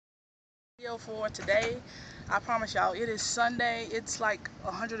Video for today. I promise y'all, it is Sunday. It's like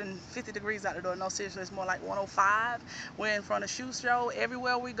 150 degrees out the door. No, seriously, it's more like 105. We're in front of Shoe Show.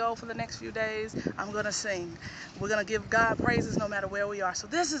 Everywhere we go for the next few days, I'm gonna sing. We're gonna give God praises no matter where we are. So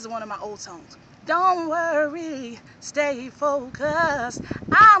this is one of my old songs. Don't worry, stay focused.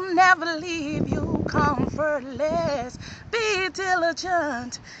 I'll never leave you comfortless. Be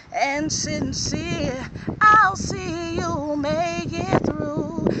diligent and sincere. I'll see you make it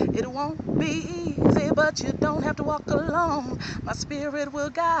through. It won't be easy, but you don't have to walk alone. My spirit will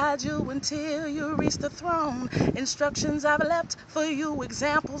guide you until you reach the throne. Instructions I've left for you,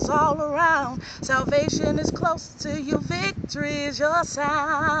 examples all around. Salvation is close to you, victory is your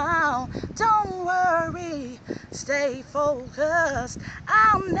sound. Don't worry, stay focused.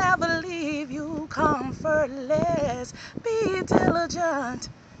 I'll never leave you comfortless. Be diligent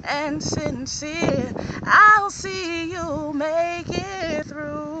and sincere. I'll see you make it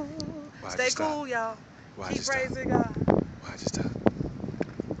through. Why'd Stay you stop? cool, y'all. Why'd Keep you stop? praising God. Why'd you stop?